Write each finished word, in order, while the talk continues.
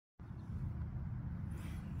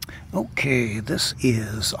Okay, this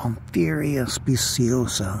is Oenothera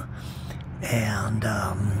speciosa, and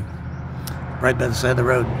right by the side of the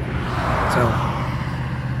road. So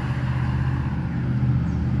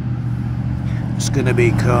it's gonna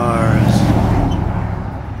be cars.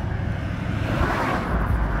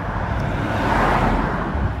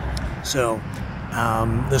 So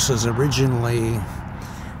this is originally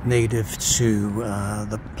native to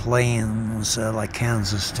the plains like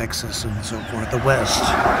Kansas, Texas, and so forth, the West.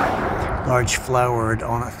 Large flowered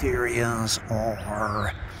Oenotheras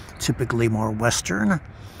are typically more western,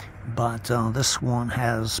 but this one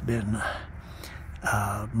has been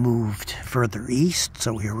moved further east,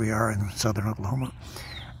 so here we are in southern Oklahoma.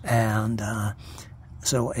 And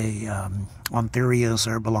so Oenotheras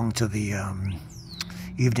belong to the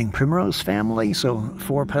evening primrose family, so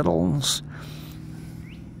 4 petals.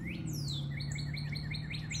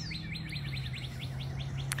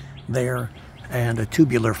 There, and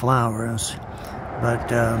tubular flowers, but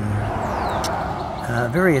a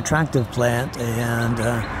very attractive plant, and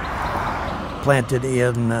planted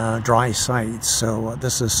in dry sites. So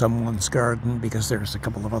this is someone's garden, because there's a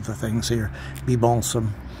couple of other things here, bee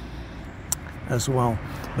balsam as well.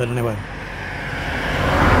 But anyway,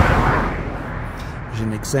 there's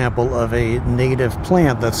an example of a native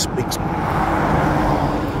plant that's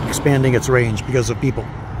expanding its range because of people.